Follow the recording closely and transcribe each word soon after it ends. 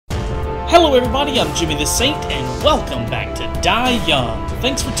Hello everybody, I'm JimmyTheSaint, and welcome back to Die Young.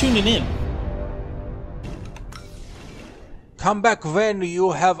 Thanks for tuning in. Come back when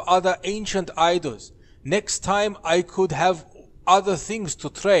you have other ancient idols. Next time I could have other things to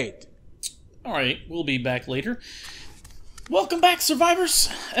trade. Alright, we'll be back later. Welcome back, survivors.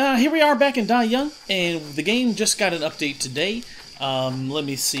 Here we are back in Die Young, and the game just got an update today. Let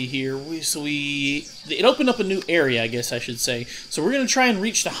me see here. It opened up a new area, I guess I should say. So we're going to try and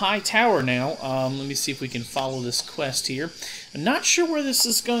reach the high tower now. Let me see if we can follow this quest here. I'm not sure where this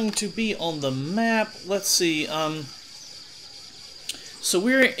is going to be on the map. Let's see. So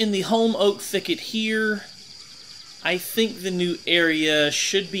we're in the Holm Oak Thicket here. I think the new area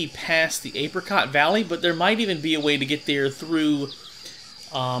should be past the Apricot Valley, but there might even be a way to get there through...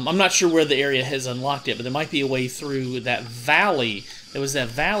 I'm not sure where the area has unlocked yet, but there might be a way through that valley. There was that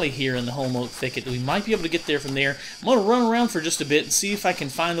valley here in the Holm Oak Thicket. We might be able to get there from there. I'm going to run around for just a bit and see if I can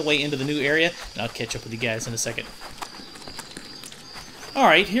find the way into the new area, and I'll catch up with you guys in a second.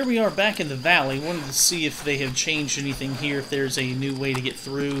 Alright, here we are back in the valley. Wanted to see if they have changed anything here, if there's a new way to get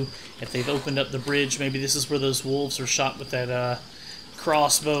through, if they've opened up the bridge. Maybe this is where those wolves are shot with that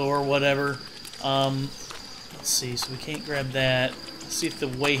crossbow or whatever. Let's see, so we can't grab that. See if the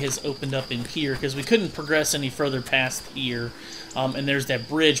way has opened up in here, because we couldn't progress any further past here. And there's that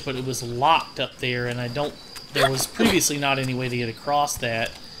bridge, but it was locked up there, and there was previously not any way to get across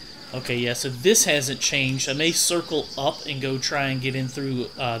that. Okay, yeah, so this hasn't changed. I may circle up and go try and get in through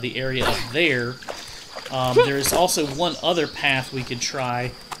the area up there. There's also one other path we could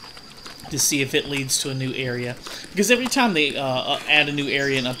try to see if it leads to a new area. Because every time they add a new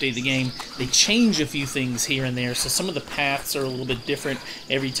area and update the game, they change a few things here and there. So some of the paths are a little bit different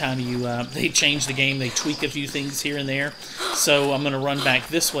every time they change the game. They tweak a few things here and there. So I'm going to run back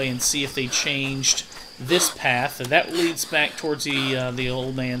this way and see if they changed this path. That leads back towards the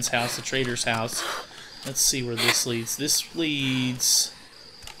old man's house, the trader's house. Let's see where this leads. This leads...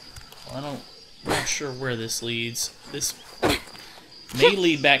 Well, I'm not sure where this leads. This may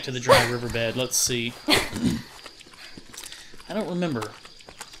lead back to the dry riverbed. Let's see. I don't remember.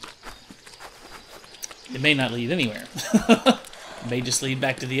 It may not lead anywhere. It may just lead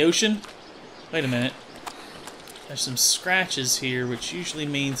back to the ocean. Wait a minute. There's some scratches here, which usually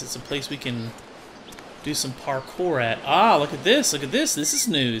means it's a place we can do some parkour at. Ah, look at this. Look at this. This is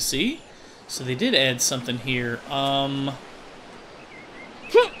new, see? So they did add something here. I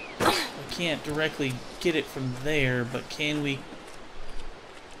can't directly get it from there, but can we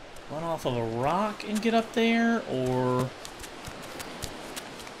run off of a rock and get up there, or...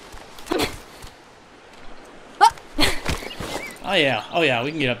 Oh yeah,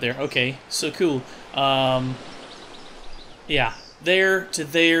 we can get up there. Okay, so cool. Yeah, there to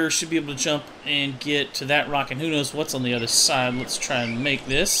there, should be able to jump and get to that rock, and who knows what's on the other side. Let's try and make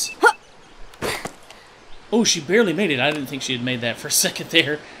this. Oh, she barely made it. I didn't think she had made that for a second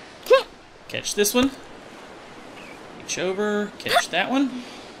there. Catch this one. Reach over, catch that one.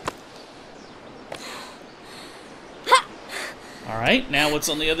 Alright, now what's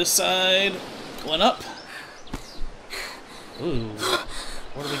on the other side? Going up. Ooh.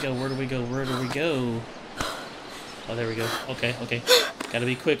 Where do we go? Where do we go? Where do we go? Oh, there we go. Okay, okay. Gotta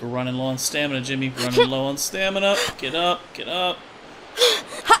be quick. We're running low on stamina, Jimmy. Running low on stamina. Get up, get up.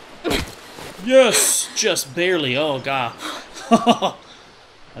 Yes! Just barely. Oh, God.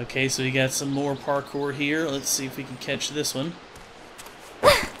 Okay, so we got some more parkour here. Let's see if we can catch this one.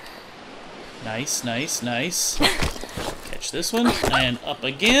 Nice, nice, nice. Catch this one, and up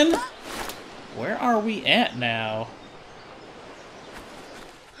again. Where are we at now?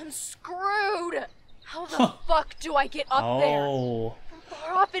 I'm screwed! How the fuck do I get up there? From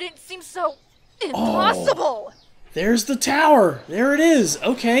far off, it didn't seem so impossible! Oh, there's the tower! There it is!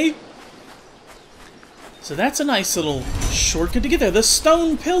 Okay. So that's a nice little shortcut to get there. The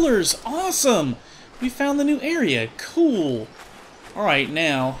stone pillars! Awesome! We found the new area. Cool. Alright,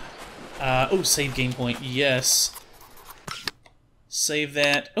 now... oh, save game point. Yes. Save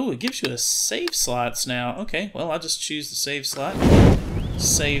that. Oh, it gives you a save slots now. Okay, well, I'll just choose the save slot.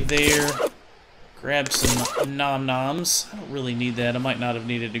 Save there. Grab some nom-noms. I don't really need that. I might not have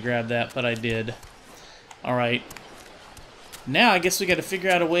needed to grab that, but I did. Alright. Now, I guess we got to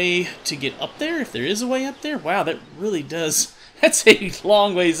figure out a way to get up there, if there is a way up there. Wow, that really does... That's a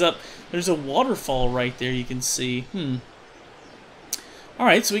long ways up. There's a waterfall right there you can see.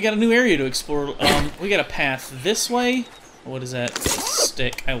 Alright, so we got a new area to explore. We got a path this way. What is that?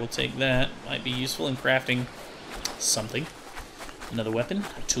 Stick. I will take that. Might be useful in crafting something. Another weapon,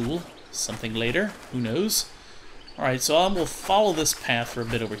 a tool, something later. Who knows? Alright, so we'll follow this path for a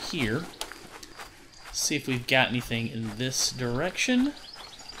bit over here. See if we've got anything in this direction.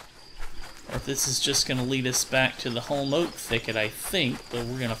 Or if this is just going to lead us back to the Holm Oak Thicket, I think, but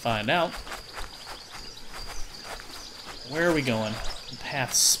we're going to find out. Where are we going? The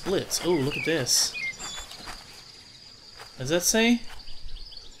path splits. Oh, look at this. What does that say?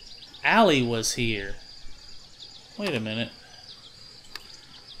 Allie was here. Wait a minute.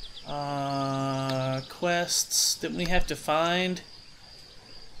 Quests that we have to find.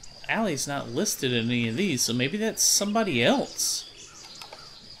 Allie's not listed in any of these, so maybe that's somebody else.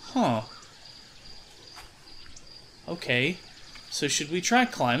 Huh. Okay. So should we try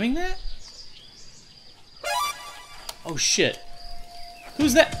climbing that? Oh shit.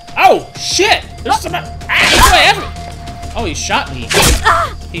 Who's that? Oh shit! There's somebody. Ah, oh, he shot me.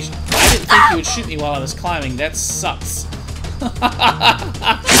 I didn't think he would shoot me while I was climbing. That sucks.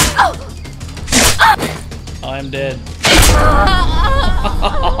 Oh, I'm dead.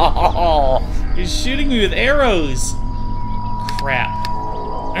 He's shooting me with arrows. Crap.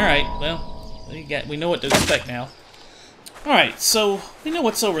 Alright, well, we know what to expect now. Alright, so we know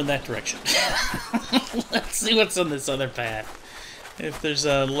what's over in that direction. Let's see what's on this other path. If there's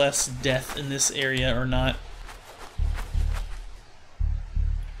less death in this area or not.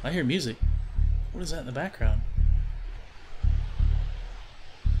 I hear music. What is that in the background?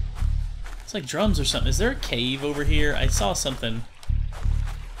 It's like drums or something. Is there a cave over here? I saw something.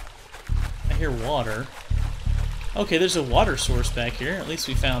 I hear water. Okay, there's a water source back here. At least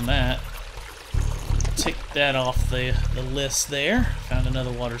we found that. Tick that off the list there. Found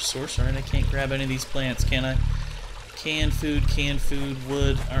another water source. Alright, I can't grab any of these plants, can I? Canned food,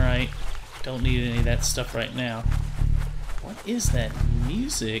 wood. Alright. Don't need any of that stuff right now. What is that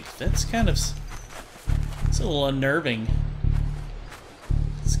music? That's kind of... It's a little unnerving.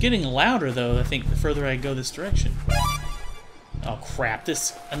 It's getting louder, though, I think, the further I go this direction. Oh, crap.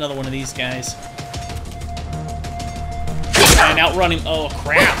 Another one of these guys. And outrun him. Oh,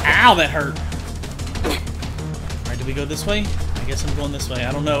 crap. Ow, that hurt. Alright, do we go this way? I guess I'm going this way.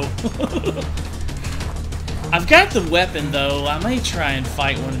 I don't know. I've got the weapon, though. I may try and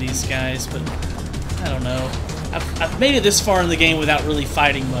fight one of these guys, but I don't know. I've made it this far in the game without really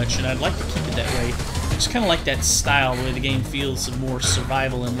fighting much, and I'd like to keep it that way. I just kind of like that style, the way the game feels of more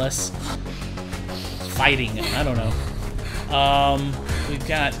survival and less fighting. I don't know. We've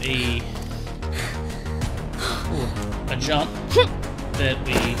got a jump that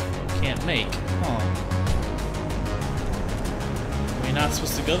we can't make. Huh. Are we not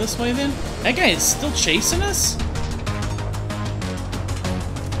supposed to go this way then? That guy is still chasing us?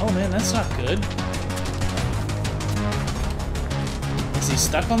 Oh man, that's not good. Is he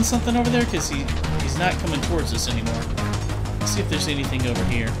stuck on something over there? Because he's not coming towards us anymore. Let's see if there's anything over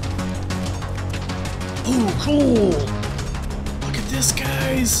here. Oh, cool! Look at this,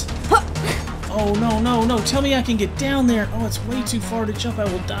 guys! Oh, no, no, no. Tell me I can get down there. Oh, it's way too far to jump. I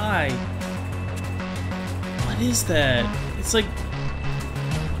will die. What is that? It's like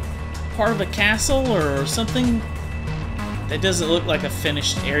part of a castle or something? That doesn't look like a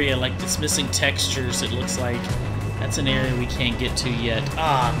finished area. Like, it's missing textures, it looks like. That's an area we can't get to yet.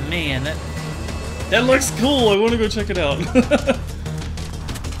 Ah, man, that looks cool. I want to go check it out.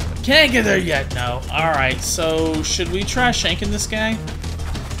 Can't get there yet, no. Alright, so should we try shanking this guy?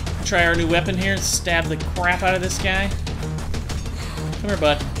 Try our new weapon here and stab the crap out of this guy? Come here,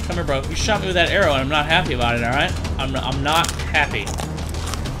 bud. Come here, bro. You shot me with that arrow and I'm not happy about it, alright? I'm not happy.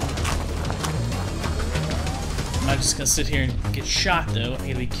 I'm not just gonna sit here and get shot, though. I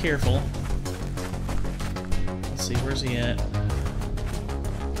gotta be careful. See, where's he at?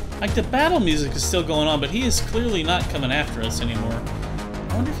 Like, the battle music is still going on, but he is clearly not coming after us anymore.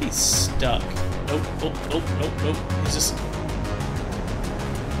 I wonder if he's stuck. Nope, nope, nope, nope, nope. He's just...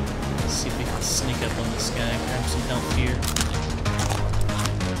 Let's see if we can sneak up on this guy, grab some help here.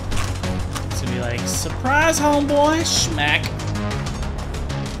 It's gonna be like, surprise, homeboy! Schmack.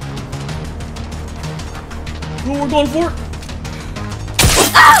 Oh, we're going for it!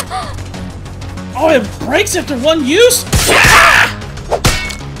 Oh, it breaks after one use? Ah!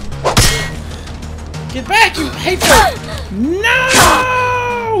 Get back, you hateful!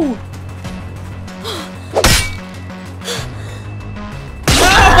 No!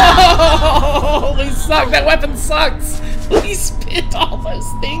 No! They suck. That weapon sucks. He spit all those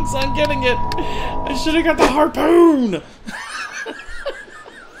things on getting it. I should have got the harpoon.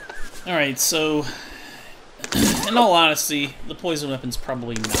 Alright, so in all honesty, the poison weapon's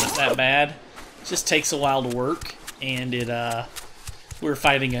probably not that bad. It just takes a while to work, and we were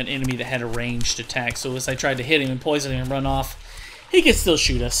fighting an enemy that had a ranged attack, so as I tried to hit him and poison him and run off, he could still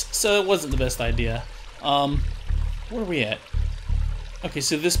shoot us, so it wasn't the best idea. Where are we at? Okay,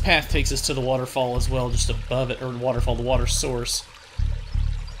 so this path takes us to the waterfall as well, just above it, or the waterfall, the water source.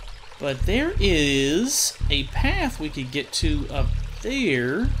 But there is a path we could get to up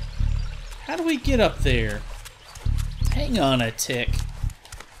there. How do we get up there? Hang on a tick.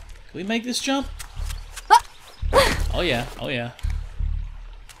 Can we make this jump? Oh yeah, oh yeah.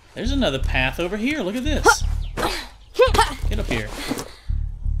 There's another path over here. Look at this. Get up here.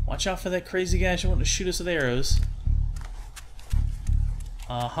 Watch out for that crazy guy who wanting to shoot us with arrows.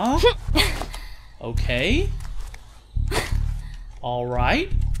 Uh-huh. Okay.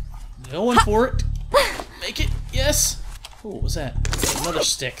 Alright. Going for it. Make it. Yes. Oh, what was that? Another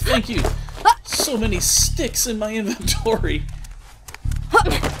stick. Thank you. So many sticks in my inventory.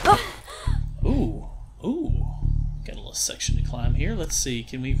 Ooh. Ooh. Got a little section to climb here. Let's see.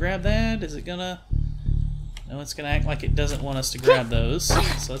 Can we grab that? Is it gonna... No, it's gonna act like it doesn't want us to grab those.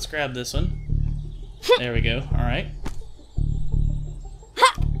 So let's grab this one. There we go. Alright.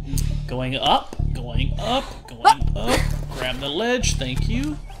 Going up. Going up. Going up. Grab the ledge. Thank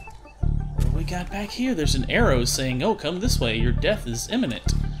you. What do we got back here? There's an arrow saying, oh, come this way. Your death is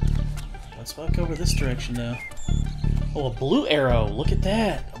imminent. Let's walk over this direction, though. Oh, a blue arrow. Look at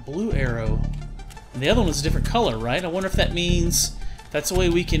that. A blue arrow. And the other one's a different color, right? I wonder if that means that's a way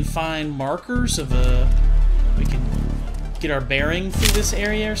we can find markers of a... We can get our bearing through this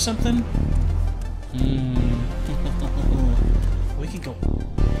area or something? We can go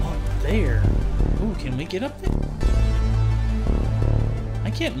up there. Ooh, can we get up there?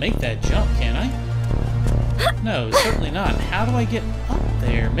 I can't make that jump, can I? No, certainly not. How do I get up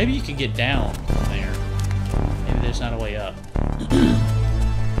there? Maybe you can get down there. Maybe there's not a way up.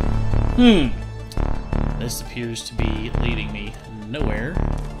 This appears to be leading me nowhere.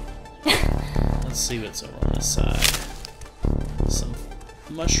 Let's see what's over on this side. Some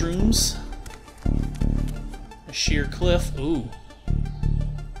mushrooms. A sheer cliff. Ooh.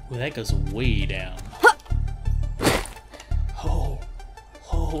 Ooh, that goes way down. Oh.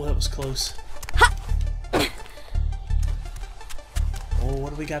 Oh, that was close. Oh, what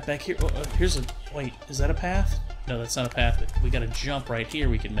do we got back here? Oh, here's a... Wait, is that a path? No, that's not a path. We got a jump right here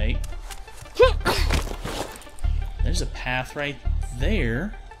we can make. There's a path right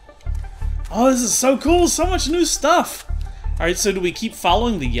there. Oh, this is so cool! So much new stuff! Alright, so do we keep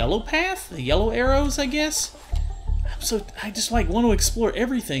following the yellow path? The yellow arrows, I guess? I just like want to explore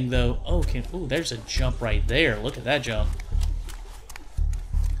everything, though. Oh, okay. Ooh, there's a jump right there. Look at that jump.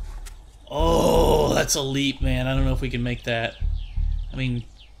 Oh, that's a leap, man. I don't know if we can make that. I mean,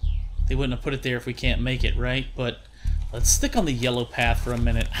 they wouldn't have put it there if we can't make it, right? But let's stick on the yellow path for a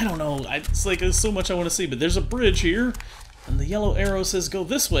minute. I don't know. It's like there's so much I want to see, but there's a bridge here, and the yellow arrow says go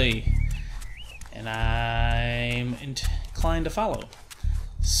this way. And I'm inclined to follow.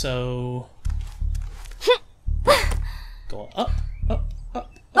 So... Go up, up,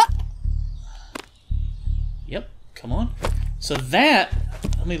 up, up. Yep, come on. So that...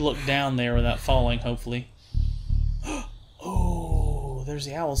 Let me look down there without falling, hopefully. Oh, there's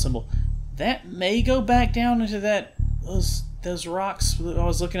the owl symbol. That may go back down into that... Those rocks that I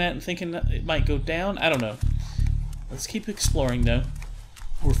was looking at and thinking that it might go down. I don't know. Let's keep exploring, though.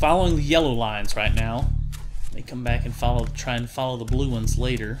 We're following the yellow lines right now. May come back and try and follow the blue ones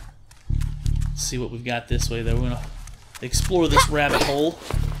later. Let's see what we've got this way, though. We're gonna explore this rabbit hole.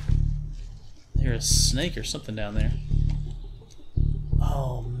 There's a snake or something down there.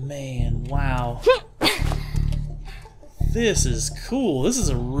 Oh man, wow. This is cool. This is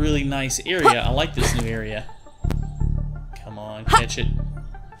a really nice area. I like this new area. Come on, catch it.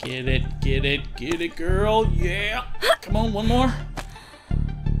 Get it, get it, get it, girl. Yeah. Come on, one more.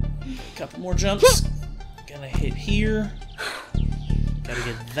 Couple more jumps. Gonna hit here. Gotta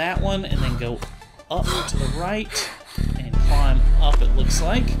get that one and then go up to the right and climb up, it looks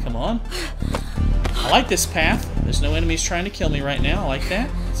like. Come on. I like this path. There's no enemies trying to kill me right now. I like that.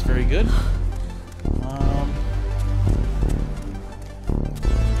 It's very good.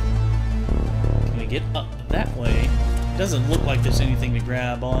 Can we get up that way? It doesn't look like there's anything to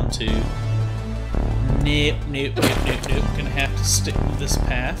grab onto. Nope, nope, nope, nope, nope. Gonna have to stick with this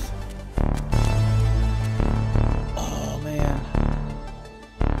path.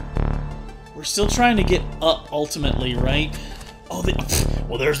 We're still trying to get up, ultimately, right? Oh,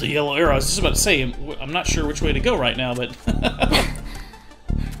 well, there's the yellow arrow. I was just about to say, I'm not sure which way to go right now, but...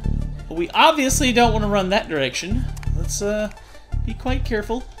 We obviously don't want to run that direction. Let's, be quite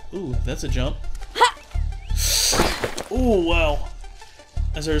careful. Ooh, that's a jump. Ooh, wow.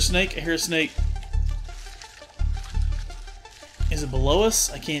 Is there a snake? I hear a snake. Is it below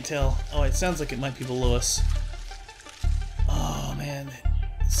us? I can't tell. Oh, it sounds like it might be below us. Oh, man.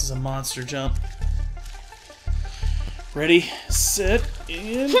 This is a monster jump. Ready, set,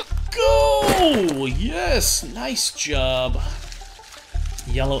 and go! Yes! Nice job.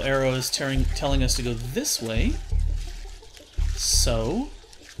 Yellow arrow is telling us to go this way. So,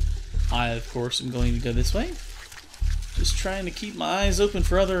 I, of course, am going to go this way. Just trying to keep my eyes open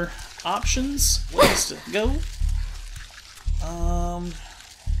for other options, ways to go. I'm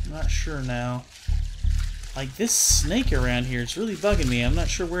not sure now. Like, this snake around here is really bugging me. I'm not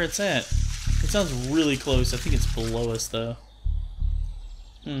sure where it's at. It sounds really close. I think it's below us, though.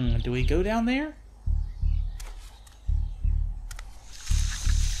 Do we go down there?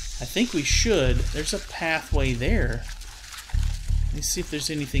 I think we should. There's a pathway there. Let me see if there's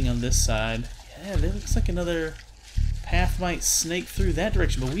anything on this side. Yeah, that looks like another path might snake through that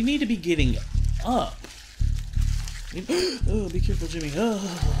direction, but we need to be getting up. Oh, be careful, Jimmy. Oh.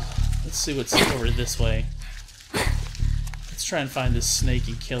 Let's see what's over this way. Let's try and find this snake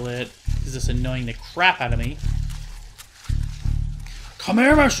and kill it, because it's annoying the crap out of me. Come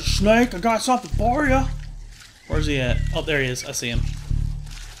here, Mr. Snake. I got something for you. Where's he at? Oh, there he is. I see him.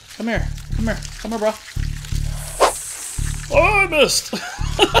 Come here. Come here. Come here, bro. Oh, I missed.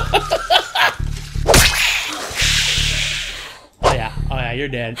 Oh, yeah. Oh, yeah. You're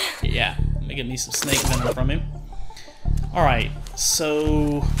dead. Yeah. Let me get me some snake venom from him. Alright.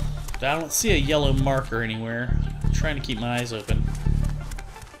 So, I don't see a yellow marker anywhere. I'm trying to keep my eyes open.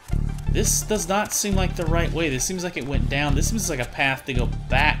 This does not seem like the right way. This seems like it went down. This seems like a path to go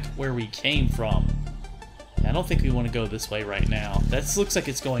back where we came from. I don't think we want to go this way right now. That looks like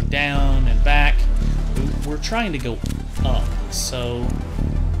it's going down and back. We're trying to go up, so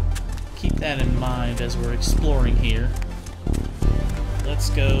keep that in mind as we're exploring here. Let's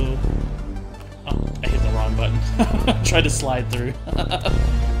go... Oh, I hit the wrong button. Tried to slide through.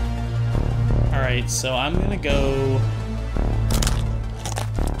 Alright, so I'm gonna go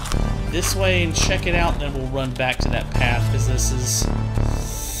this way and check it out, and then we'll run back to that path, because this is...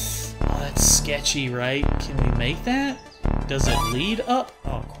 Oh, that's sketchy, right? Can we make that? Does it lead up?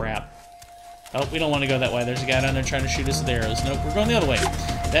 Oh, crap. Oh, we don't want to go that way. There's a guy down there trying to shoot us with arrows. Nope, we're going the other way.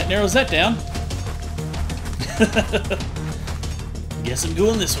 That narrows that down. Guess I'm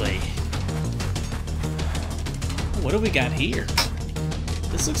going this way. What do we got here?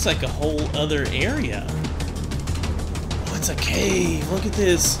 This looks like a whole other area. Oh, it's a cave. Look at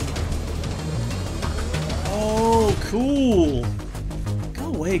this. Oh, cool. Go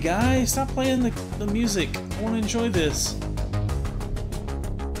away, guys. Stop playing the music. I want to enjoy this.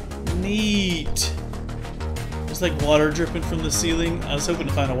 Neat. There's like water dripping from the ceiling. I was hoping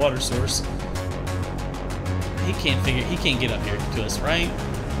to find a water source. He can't get up here to us, right?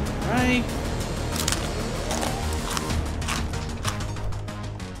 Right?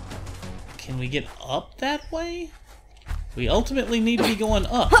 Can we get up that way? We ultimately need to be going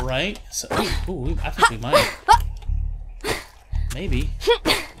up, right? So, ooh, I think we might. Maybe.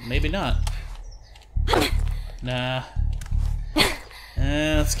 Maybe not. Nah.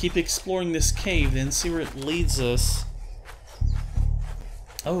 Let's keep exploring this cave then, see where it leads us.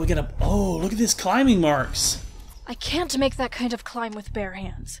 Oh, we got a... Oh, look at this climbing marks. I can't make that kind of climb with bare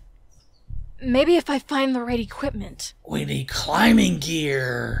hands. Maybe if I find the right equipment. We need climbing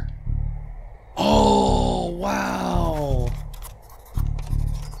gear. Oh, wow.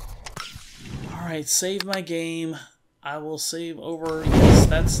 Alright, save my game. I will save over... Yes,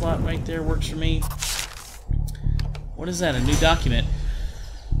 that slot right there works for me. What is that? A new document.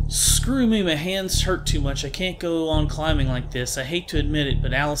 Screw me, my hands hurt too much. I can't go on climbing like this. I hate to admit it,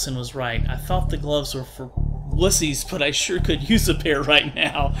 but Allison was right. I thought the gloves were for wussies, but I sure could use a pair right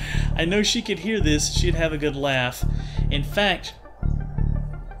now. I know she could hear this. She'd have a good laugh. In fact,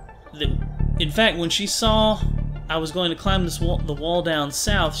 when she saw I was going to climb the wall down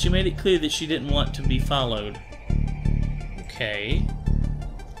south, she made it clear that she didn't want to be followed. Okay.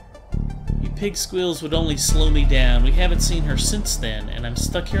 You pig squeals would only slow me down. We haven't seen her since then, and I'm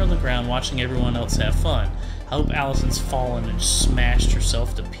stuck here on the ground watching everyone else have fun. I hope Allison's fallen and smashed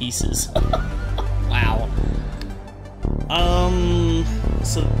herself to pieces. Wow.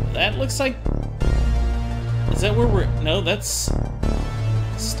 So that looks like... Is that where we're... No, that's...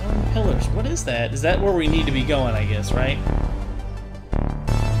 Stone pillars. What is that? Is that where we need to be going, I guess, right?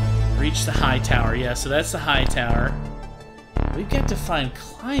 Reach the high tower. Yeah, so that's the high tower. We've got to find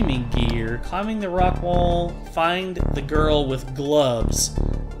climbing gear. Climbing the rock wall. Find the girl with gloves.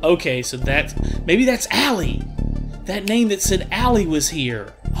 Okay, so that's... Maybe that's Allie. That name that said Allie was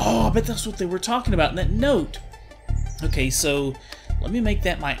here. Oh, I bet that's what they were talking about in that note. Okay, so let me make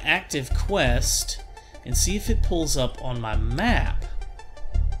that my active quest and see if it pulls up on my map.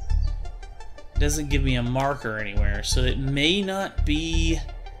 It doesn't give me a marker anywhere, so it may not be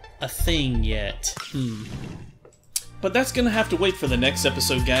a thing yet. But that's going to have to wait for the next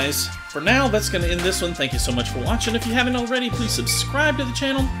episode, guys. For now, that's going to end this one. Thank you so much for watching. If you haven't already, please subscribe to the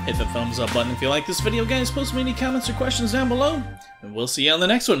channel. Hit the thumbs up button if you like this video, guys. Post me any comments or questions down below. And we'll see you on the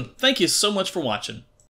next one. Thank you so much for watching.